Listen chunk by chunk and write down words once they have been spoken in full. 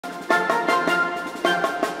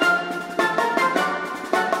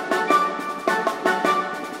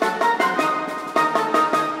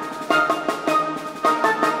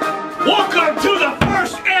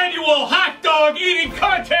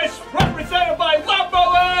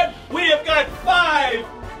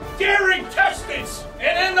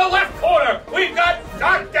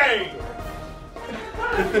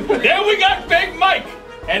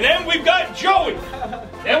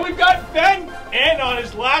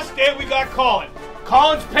last day we got Colin.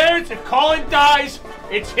 Colin's parents, if Colin dies,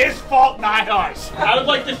 it's his fault, not ours. I would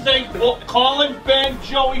like to thank Colin, Ben,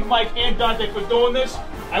 Joey, Mike, and Dante for doing this.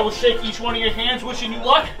 I will shake each one of your hands, wishing you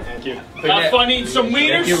luck. Thank you. Have fun eating some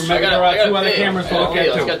wieners. Thank you. Remember, there are 2 other cameras to look at,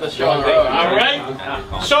 too. Let's get this show on. All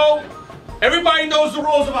right. So, everybody knows the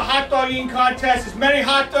rules of a hot dog eating contest. As many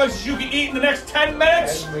hot dogs as you can eat in the next 10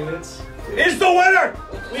 minutes. 10 minutes. Is the winner.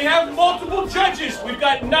 We have multiple judges. We've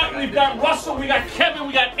got Nut, we've got Russell, we got Kevin,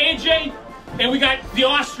 we got AJ, and we got the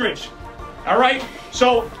ostrich. All right?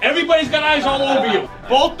 So, everybody's got eyes all over you.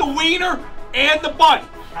 Both the wiener and the bun.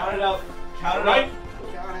 Count it up. Count it right? up.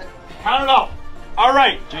 Count it up. All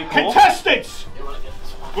right, contestants.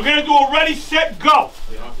 We're gonna do a ready, set, go.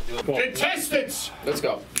 Contestants. Let's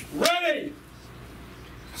go. Ready,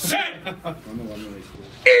 set,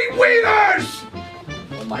 eat wieners.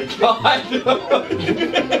 Oh my God.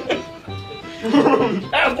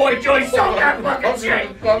 That boy Joey soak that fucking shit.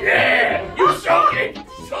 Yeah, you soak it.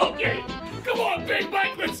 Soak it. Come on, Big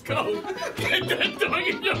Mike, let's go. Get that dog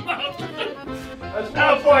in your mouth.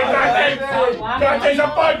 Now, boy, Dante. Dante's a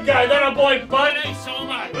bud guy. Then a boy, Bud. Hey, so am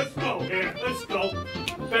I. Let's go. Yeah, let's go.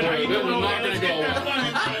 Better eat the roll. Let's get that bun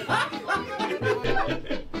in.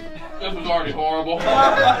 This was already horrible. You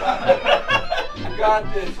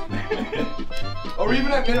got this. Are we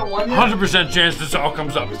even at minute 1 yet? 100% chance this all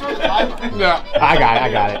comes up. Yeah. I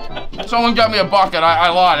got it. Someone got me a bucket. I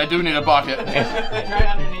lied. I do need a bucket. It's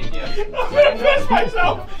right underneath you. I'm gonna piss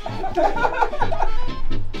myself.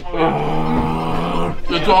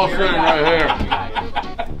 It's all sitting right here.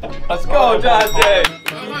 Let's go, Dante.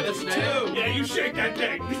 Yeah, you shake that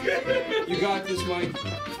thing. You got this, Mike.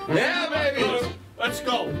 Yeah, baby. Let's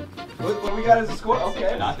go. What we got as a score?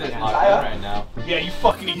 Okay. Not this much right now. Yeah, you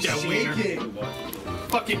fucking eat that wiener.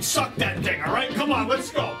 Fucking suck that thing, all right? Come on,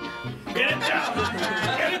 let's go. Get it down.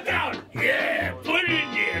 Get it down. Yeah, put it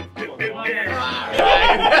in there.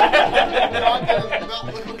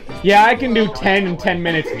 Yeah, I can do 10 in 10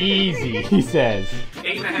 minutes easy, he says.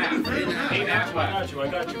 8.5. 8.5 left. I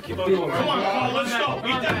got you. Keep on going. Come on, let's go.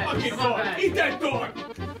 Eat that fucking dog. Eat that dog.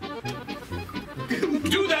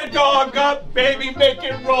 Do that dog up, baby, make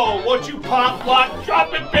it roll. Once you pop, lock,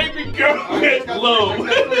 drop it, baby girl, get low.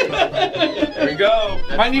 There we go.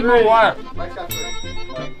 Might need more water.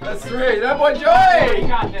 That's 3. That boy Joey.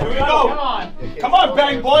 Here we go. Come on. Come on,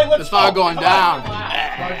 bang boy. Let's It's not going down.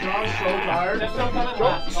 My jaw's so tired. Just don't come in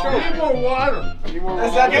last. Need more water. Get more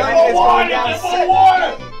Get more water. Get more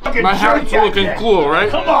water. My hat's looking cool, right?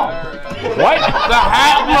 Come on. What? The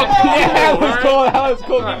hat looks cool. Yeah, that was right? cool. That was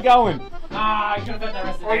cool. Keep going. Ah, I could have done the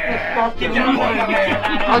rest of the day. Get that boy in there.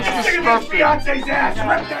 That's Stick it in his disgusting. fiance's ass.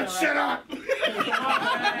 Rip that shit up.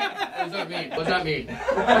 What does that mean? What does that mean?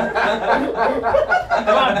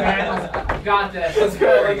 Come on, man. You got this. Let's go.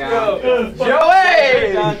 Let's go.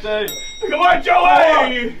 Joey. Dante. Come on,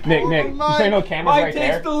 Joey. Nick, you say no cameras right there? Mike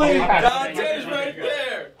takes the lead. Dante's right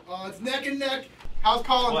there. Oh, it's neck and neck. How's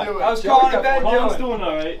Colin doing? How's Colin and Ben Colin's doing? doing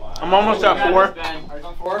all right. I'm almost at 4.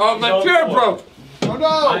 Oh, my chair broke. Oh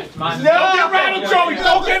no! Mine. Don't get rattled, Joey.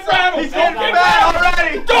 Don't get rattled. He's getting bad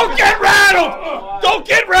already. Don't get rattled. Don't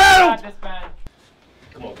get rattled.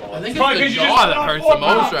 I think Probably it's the 'cause you jaw just that got hurts four the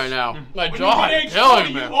most pounds. right now. My When jaw you is get killing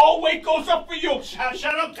age 40, me. all weight goes up for you. Shout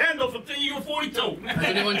out Kendall from you 42. Has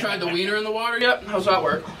anyone tried the wiener in the water yet? How's that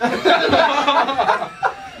work?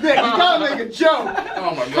 Nick, you gotta make a joke.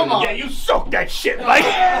 Oh my Come on. Yeah, you soak that shit, Mike.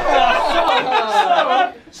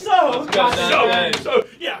 So,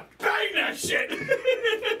 yeah, bang that shit.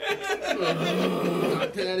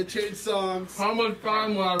 10 out of change songs. How much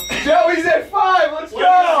time left? Joey's at 5. Let's go.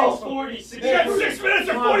 6:40. You got 6 minutes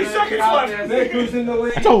and 40 seconds left. Nick, who's in the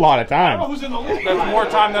lead? That's a lot of I don't know time. who's in the lead. That's more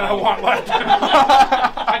time than I want left.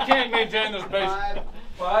 I can't maintain this pace.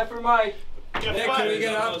 5 for Mike. Nick, Can we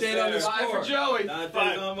get an update on the 5 score? for Joey.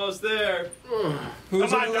 Dante's almost there. Come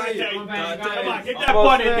Who's on, in the lead? Dante. Come on, get that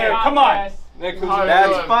Almost butt in there. Come on. Nick, who's How you That's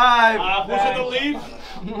doing? 5. Who's in the lead?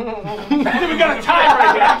 I think we got a tie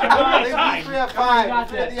right here. We got a tie. 3 at You 5. got At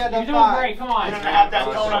this. the end You're of doing 5. great. Come on. We're gonna have that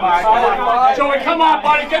tone on my Five. Joey, come on,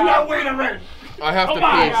 buddy. Get that wiener in. I have to Come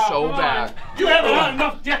on. pee so Come on. bad. You haven't had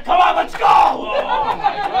enough dick. Come on, let's go.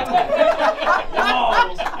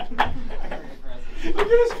 Look at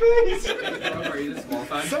his face.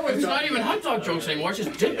 So it's not even hot dog jokes anymore, it's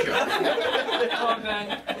just dick jokes. Come on,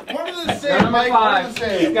 Ben. One of the same, Mike. One of the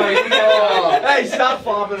same. Hey, stop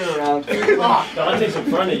flopping it around. Dante's in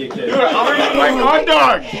front of you, kid. I'm gonna like hot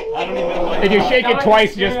dog. If you shake it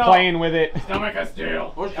twice, you're just playing with it. Stomach a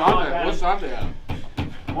steal. What's Dante? What's Dante at?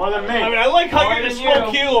 More than me. I mean, I like how More you're than gonna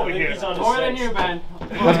smoke you. heel over here. He's on the More than 6. you, Ben.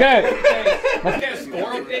 Let's get it. Let's get a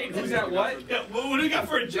score update. Who's at what? Yeah, what do we got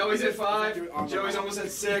for Joey's at 5. Joey's almost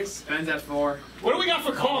at 6. Ben's at 4. What do we got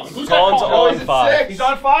for Colin? Who's Colin's got Colin? on 5. He's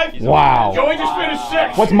on 5? Wow. Joey just finished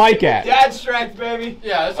 6. What's Mike at? Dad strength, baby.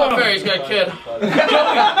 Yeah, that's not fair. He's got a kid.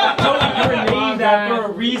 You were named after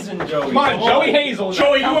a reason, Joey. Come on, Joey Hazel.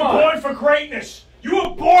 Joey, you were born for greatness. You were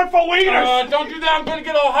born for wieners. Don't do that. I'm going to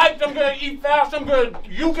get all hyped. I'm going to eat fast. I'm going to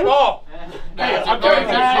uke it all. Hey, I'm going to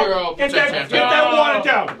get that water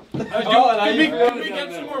down. Can we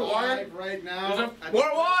get some more water? Right now.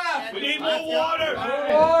 More water. We need more water.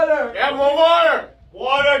 Water. Yeah, more water.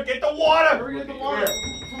 Water. Get the water. Where get the water?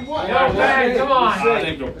 From what? Yo, Ben, come on.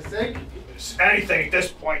 The sink? Anything at this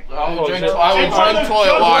point. I will drink toilet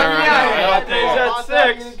water right now. Dante's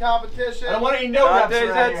at 6. In competition. I don't want any no reps Dante's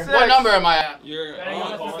around at here. 6. What number am I at? You're Ben, you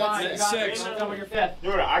got this. You got this. You're fifth.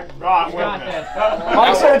 You're You got this.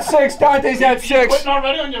 Mike's at 6. Dante's at 6. Quitting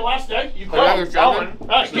already on your last day? You Yeah, quit. you're Going.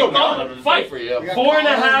 Keep going. Fight for you.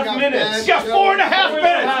 4.5 minutes. You got 4.5 minutes. You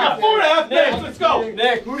got 4.5 minutes. Let's go.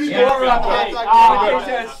 Nick, who do you Yeah, score up okay. Dante's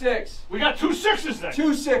at 6. We got 2 6s then.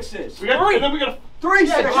 2 6s. We got 3. And then we got 3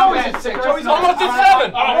 6s. Joey's at 6. Joey's almost at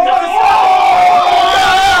 7.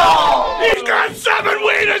 He's got 7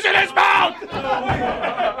 wieners in his mouth.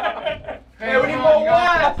 Hey, we need more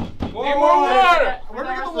water. Need more water. Where do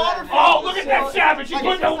we get the water from? Oh, look at that savage. He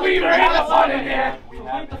put the wiener and the fun in there.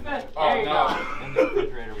 Complete the fifth. Oh, There you no. go.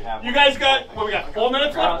 You guys got, what we got, 4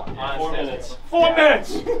 minutes left? 4 minutes. 4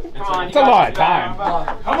 minutes. Come on. It's a lot of time.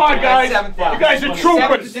 Come on, guys. You guys are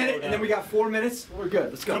troopers. And then we got 4 minutes. We're good.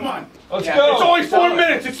 Let's go. Come on. Let's It's only 4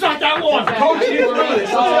 minutes. It's not that long. Coach, you can do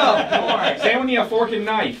this. Let's go. Say when you have fork and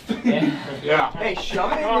knife. Yeah. Hey,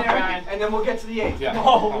 shove it in there, and then we'll get to the 8th.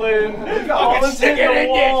 Colin. Fucking stick it in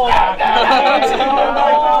there.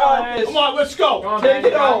 Come on, let's go. Take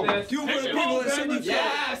it home. You were the people that said you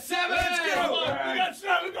Yeah, 7. Let's go. We got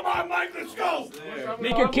 7. Come on, Mike. Let's go.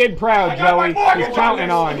 Make your kid proud, Joey. He's counting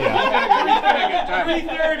on you.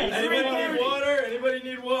 3:30. Anybody need water? Anybody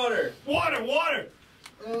need water? Water, water.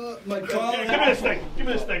 My Give God. me this thing. Give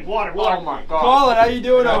me this thing. Water, water. Oh my god. Colin, how you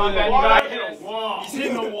doing over there? Water. Hit a wall. He's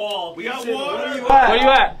hitting the wall. We got He's hitting- water. Where are you Where at? you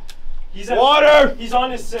at? He's at Water. He's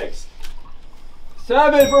on his 6th.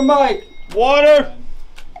 7 for Mike. Water.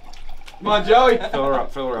 Come on, Joey. Fill her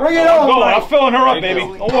up, fill her up. Bring it on, Go. Mike. I'm filling her up, baby.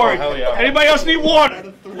 Don't worry. hell yeah. Anybody else need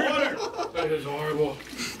water? Water. That is horrible.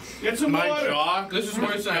 Get some My water. jaw. This is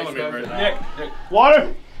worse than right now. Nick.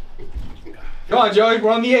 Water. Come on, Joey.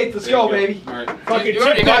 We're on the 8th. Let's go, baby. Fucking You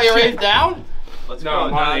already tip got that your shit. 8th down? Let's No, go.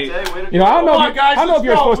 not Dante. 8. You know, I don't know. Come on, guys, I don't know if let's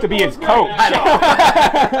you're go. supposed to be his coach.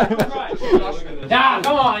 Nah,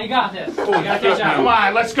 come on. You got this. You got this Come out.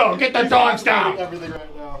 on, let's go. Get the dogs down. Everything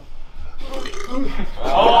right now.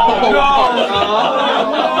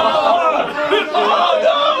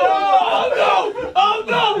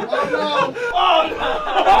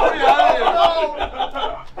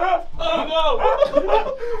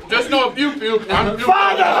 Just no puke. I'm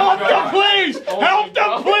Father, help them, please! Help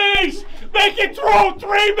them, please! Make it through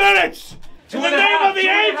 3 minutes! In the name of the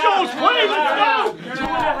angels, please, let's go!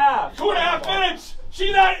 2.5. 2.5 minutes!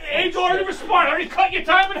 See that? Angel already responded. Already cut your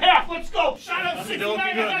time in half. Let's go. Shut up, 69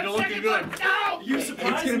 and a half seconds. Let's go! It's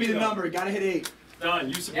gonna be the number. You gotta hit 8. Done.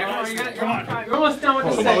 You Yeah, surprised come on, me. you're almost done with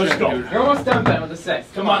the Come on, let's sixth. go. You're almost done, Ben, with the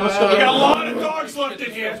sixth. Come on, let's go. We got a lot of dogs left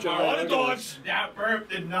in here. A lot of dogs. That burp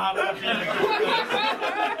did not look good.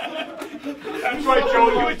 That's right,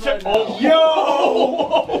 Joey. You would check. Oh, yo!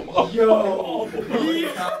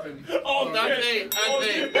 Oh, That's shit. 8. That's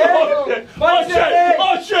 8. Oh, shit. Oh, shit.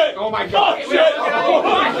 Oh, shit. Oh my god. Oh, shit. Oh,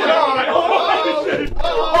 my God. Oh, shit.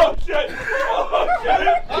 Oh, shit. Oh,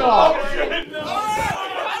 shit. Oh, shit. No.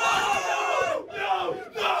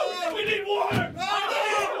 We need water.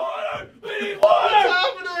 We need water.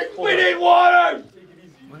 We need water.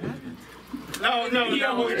 No. We need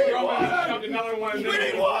water. We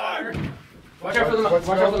need water. Watch out for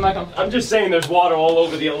the mic. I'm just saying there's water all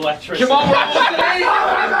over the electricity. Come on, we're almost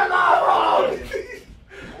at 8.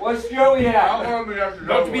 What's Joey at?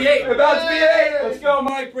 About to be 8. About to be 8. Let's go,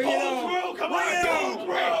 Mike. Bring it Pull on. through. Come on, pull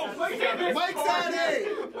through. Mike's at 8.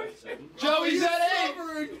 Joey's at 8.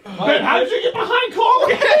 Ben, how did you get behind Colin?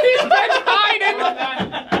 He's been hiding.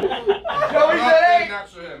 Joey's at 8.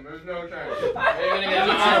 Next to him. There's no chance.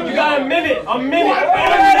 You got a minute. A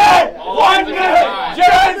minute. 1 minute.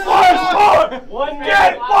 Get one more. 1 minute.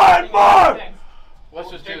 Get one more. Let's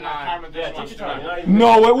just do 9. Yeah, take your time.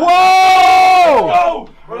 No, it. Whoa! Go.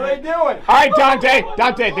 What are they doing? All right,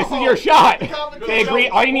 Dante, this is your shot. They agree.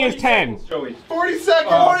 All you need is 10. Joey. 40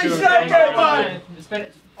 seconds. 40 seconds. Just spin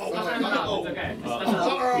it. It's okay.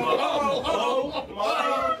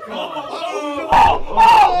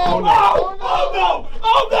 Oh, no!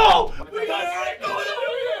 Oh no! We got it going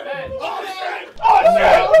over here! Oh shit! Oh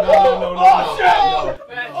shit! No. Oh shit!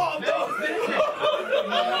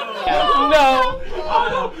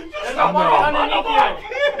 No. There's a bucket underneath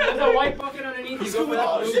you. There's a white bucket underneath you. Go for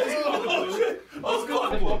that blue. Let's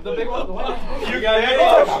go! The big one. The white. You got it.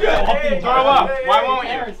 Oh shit! Throw up. Why won't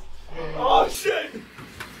you? Oh shit!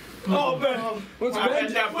 Oh man! What's We got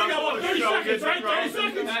 30 seconds, right? 30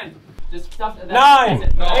 seconds! Ben, just stuff that. 9,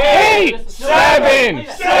 8, 7,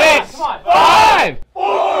 6, 5.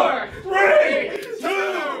 4, 3, 2,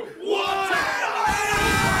 1!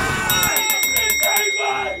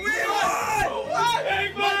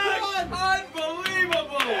 Big Mike!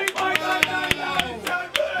 Unbelievable! Big Mike got 9 out in 10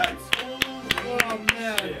 minutes! Oh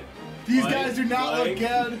man. These guys do not look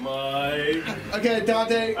good. Mike. Okay,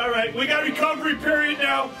 Dante. All right, we got a recovery period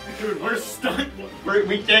now. Dude, we're stunned.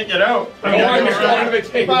 We can't get out. By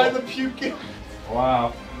the puke.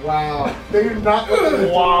 Wow. Wow. They do not look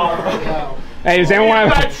good. Wow. Hey, does anyone We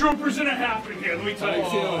have? got troopers and a half in here. Let me tell you.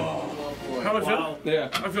 How I feel? Yeah.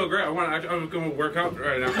 I feel great. I'm going to work out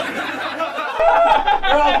right now.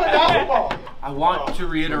 I want to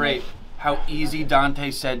reiterate how easy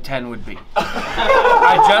Dante said 10 would be.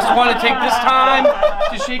 I just want to take this time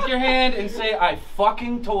to shake your hand and say, I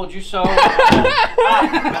fucking told you so.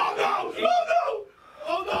 Oh no! Oh no!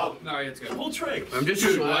 Oh no! No, it's good. Pull trig. I'm just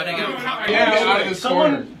sweating out. Out of this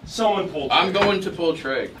corner. Someone pull trig. I'm going to pull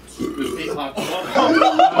trig.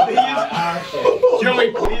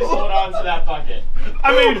 Joey, please hold on to that bucket.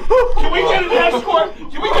 I mean, can we get an escort?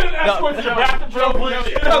 Can we get an escort to the bathroom, please?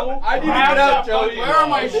 I need to get out, Joey. Where are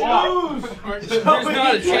my shoes? There's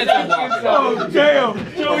not a chance I'm walking. Oh, damn.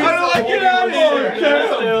 Joey, How do I get out of here?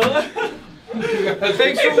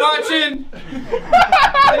 Thanks for watching.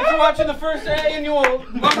 Thanks for watching the first annual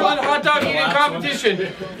Lumberlend hot dog eating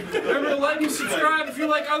competition. Remember to like and subscribe if you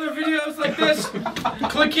like other videos like this.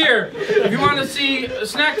 Click here. If you want to see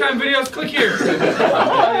snack time videos, click here.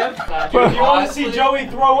 If you want to see Joey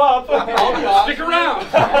throw up, Stick around.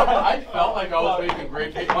 I felt like I was making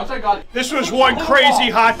great cake. Once I got this was one crazy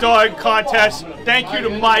hot dog contest. Thank you to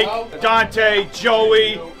Mike, Dante,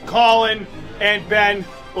 Joey, Colin, and Ben.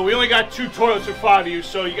 But we only got 2 toilets for 5 of you,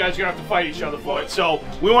 so you guys are gonna have to fight each other for it. So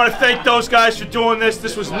we want to thank those guys for doing this.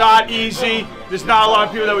 This was not easy. There's not a lot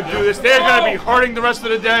of people that would do this. They're gonna be hurting the rest of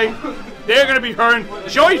the day. They're gonna be hurting.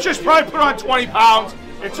 Joey just probably put on 20 pounds.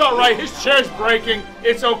 It's all right. His chair's breaking.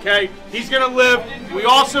 It's okay. He's gonna live. We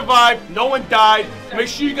all survived. No one died. Make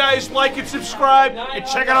sure you guys like and subscribe and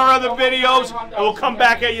check out our other videos. And we'll come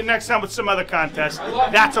back at you next time with some other contest.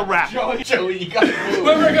 That's a wrap. Joey, you got to move.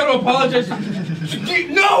 Whoever got to apologize.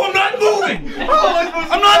 No, I'm not moving.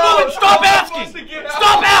 I'm not moving. Stop asking.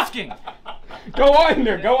 Stop asking. Go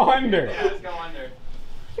under. Go under. let's go under.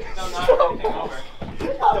 Don't knock anything over.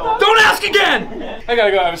 Don't ask again. I gotta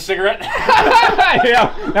go have a cigarette.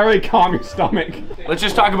 Yeah, that really calm your stomach. Let's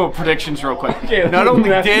just talk about predictions real quick. Okay, Not only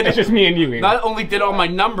it's just me and you. Here. Not only did all my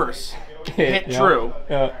numbers hit Yeah. true,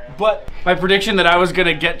 but my prediction that I was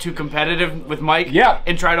gonna get too competitive with Mike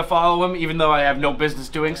and try to follow him, even though I have no business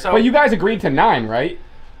doing so. But you guys agreed to 9, right?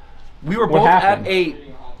 We were What both happened? at 8,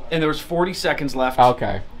 and there was 40 seconds left.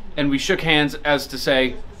 Okay. And we shook hands as to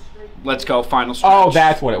say, "Let's go, final stretch." Oh,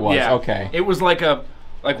 that's what it was. Yeah. Okay. It was like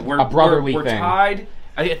we're A brotherly we're thing. tied.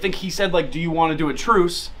 I think he said like, "Do you want to do a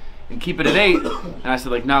truce and keep it at 8?" And I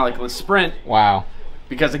said like, "No, like let's sprint." Wow.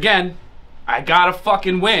 Because again, I gotta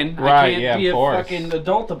fucking win. Right, I can't yeah, be of a course. fucking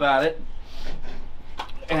adult about it.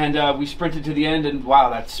 And we sprinted to the end, and wow,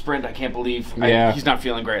 that sprint! I can't believe he's not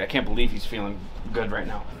feeling great. I can't believe he's feeling good right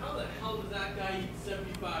now. How the hell does that guy eat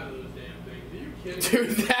 75 of those damn things? Are you kidding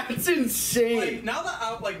me? Dude, that's insane. Like, now that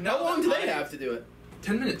How long do they have to do it?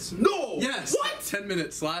 10 minutes. No! Yes. What? 10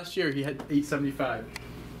 minutes. Last year he had 875.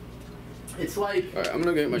 It's like. Alright, I'm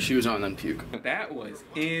gonna get my shoes on and puke. That was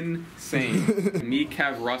insane. Me,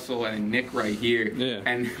 Kev, Russell, and Nick right here. Yeah.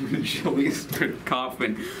 And when Joey started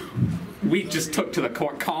coughing, we just took to the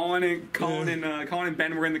court. Colin and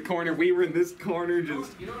Ben were in the corner. We were in this corner.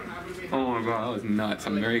 Just. Oh my god, that was nuts.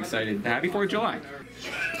 I'm very excited. Happy 4th of July.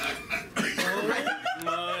 Oh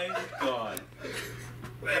my god.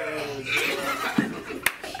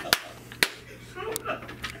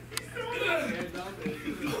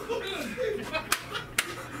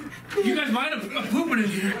 You guys mind? I'm pooping in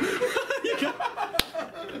here.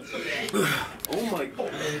 Oh my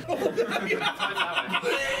god.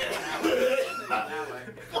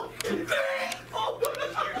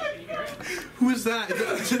 Who is that?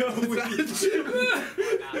 Is that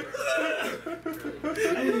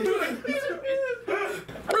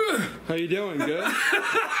How you doing? Good?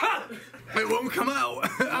 It won't come out.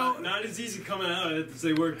 Not as easy coming out as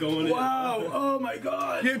they were going in. Wow, oh my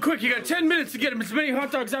god. Yeah, quick, you got 10 minutes to get as many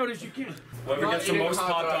hot dogs out as you can. Whoever gets the most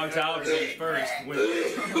hot dogs out first wins.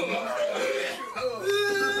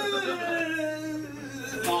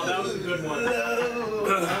 Oh, that was a good one.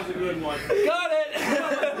 That was a good one. Got it!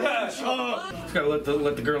 Just gotta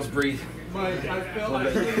let the girls breathe. I felt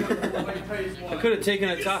like I could have taken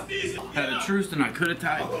a top. Had a truce and I could have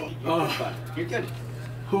tied. Oh, you're good.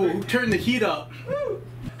 who turned the heat up?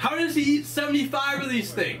 How does he eat 75 of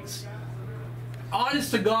these things?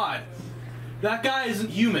 Honest to God. That guy isn't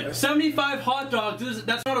human. 75 hot dogs,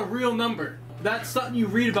 that's not a real number. That's something you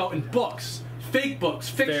read about in books. Fake books,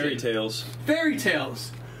 fiction. Fairy tales. Fairy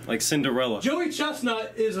tales. Like Cinderella. Joey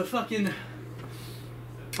Chestnut is a fucking...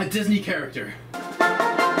 a Disney character.